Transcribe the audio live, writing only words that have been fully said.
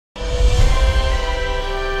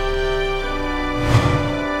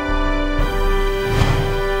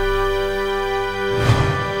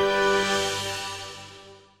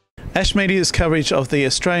Ash Media's coverage of the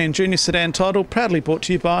Australian Junior Sedan title proudly brought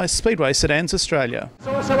to you by Speedway Sedans Australia. It's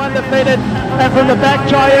also undefeated, and from the back,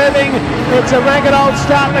 Jai Irving. It's a ragged old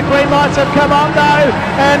start. The green lights have come on though,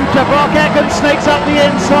 and Brock Atkins sneaks up the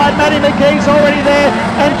inside. Matty McGee's already there,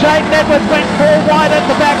 and Jaden Edwards went 4 wide at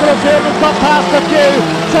the back of the field and got past a few,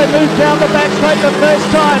 so moved down the back straight the first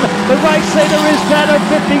time. The race leader is down at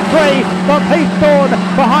 53 of Heath Thorne.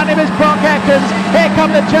 Behind him is Brock Atkins. Here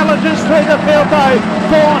come the challengers through the field though.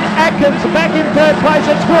 Thorne, Atkins back in 3rd place.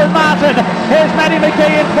 It's Will Martin. Here's Matty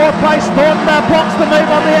McGee in 4th place. Thorne blocks the move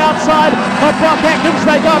on the outside of Brock Atkins.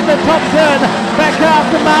 They got the top turn. Back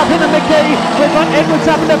after Martin and McGee. We've got Edwards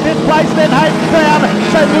up into 5th place. Then Hayden Brown.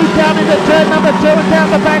 So move down into turn number 2 and down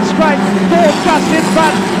the back straight. Thorne just in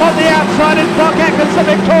front. On the outside is Brock Atkins, the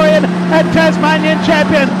Victorian and Tasmanian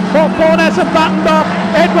champion. Well, Thorne has it buttoned off.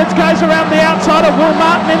 Edwards goes around the outside of Will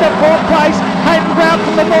Martin into 4th place. Hayden Brown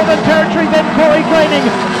from the Northern Territory. Then Corey Greening.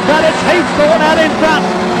 But it's Heath Thorne out in front.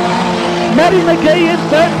 Matty McGee in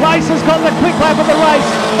 3rd place has got the quick lap of the race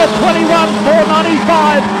at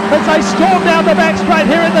 21.495 as they storm down the back straight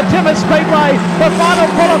here in the Timmis Speedway. The final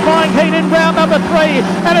qualifying heat in round number 3,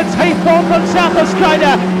 and it's Heath Thorne from South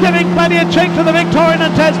Australia giving plenty of cheek to the Victorian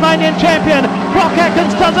and Tasmanian champion. Brock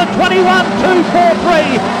Atkins does it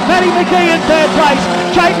 21.243. Matty McGee in 3rd place.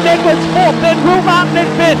 Jaden Edwards 4th, then Will Martin in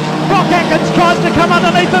 5th. Brock Atkins tries to come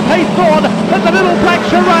underneath of Heath Thorne, but the little black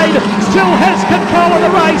charade still has control of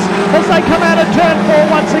the race as they come out of turn 4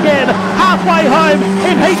 once again. Halfway home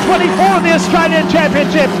in Heat 24 of the Australian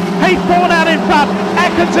Championship. Heath Thorne out in front.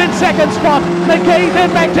 Atkins in 2nd spot. McGee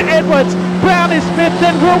then back to Edwards. Brown is 5th,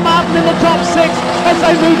 then Will Martin in the top 6 as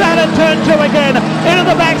they move out of turn 2 again. Into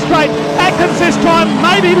the back straight. Atkins this time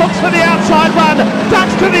maybe looks for the outside run.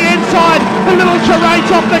 Ducks to the inside. The little charade's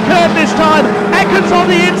off the curb this time. Atkins on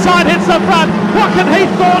the inside hits the front. What can Heath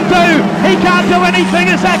Thorne do? He can't do anything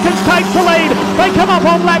as Atkins takes the lead. They come up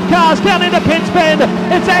on lap cars down into Pitts Bend.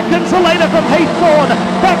 It's Atkins the leader from Heath Thorne.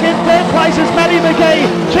 Back in 3rd place is Matty McGee.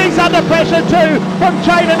 She's under pressure too from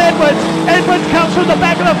Jaden Edwards. Edwards comes from the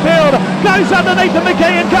back of the field, goes underneath the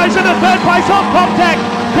McGee and goes into 3rd place on contact.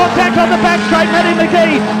 Contact on the back straight. Matty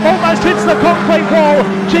McGee almost hits the concrete wall.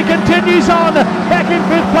 She continues on. Back in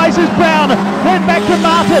 5th place is Brown. Then back to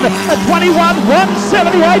Martin at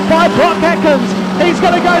 21.178 by Brock Atkins. He's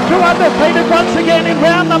going to go through undefeated once again in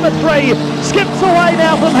round number 3. Skips away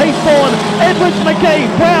now from Heath Thorne. Edwards, McGee,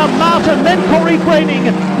 Brown, Martin, then Corey Greening.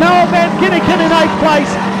 Noah Van Ginniken in 8th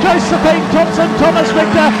place. Josephine Thompson, Thomas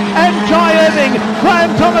Richter and Jai Irving.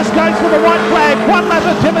 Graham Thomas goes for the white flag. 1 lap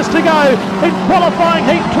of Timmis to go in qualifying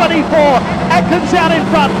Heat 24. Atkins out in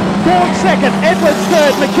front. Thorne 2nd. Edwards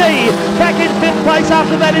 3rd. McGee back in 5th place.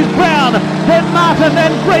 After that is Brown. Then Martin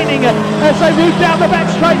and Greening as they move down the back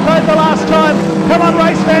straight both the last time. Come on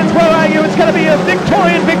race fans, where are you? It's going to be a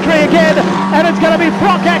Victorian victory again, and it's going to be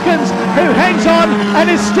Brock Atkins who hangs on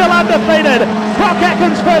and is still undefeated. Brock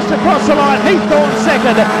Atkins first across the line. Heath Thorne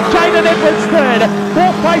 2nd. Jaden Edwards 3rd.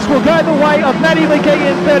 4th place will go the way of Matty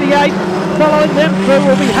McGee in 38. Following them through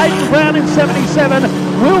will be Hayden Brown in 77.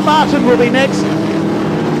 Will Martin will be next.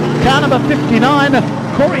 Car number 59.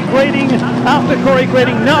 Corey Greening. After Corey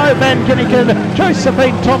Greening, Noah Van Ginniken,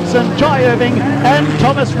 Josephine Thompson, Jai Irving and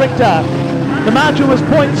Thomas Richter. The margin was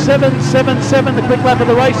 .777, the quick lap of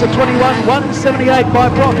the race at 21.178 by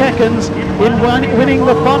Brock Atkins in winning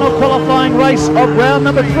the final qualifying race of round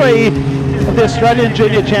number 3 of the Australian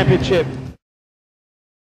Junior Championship.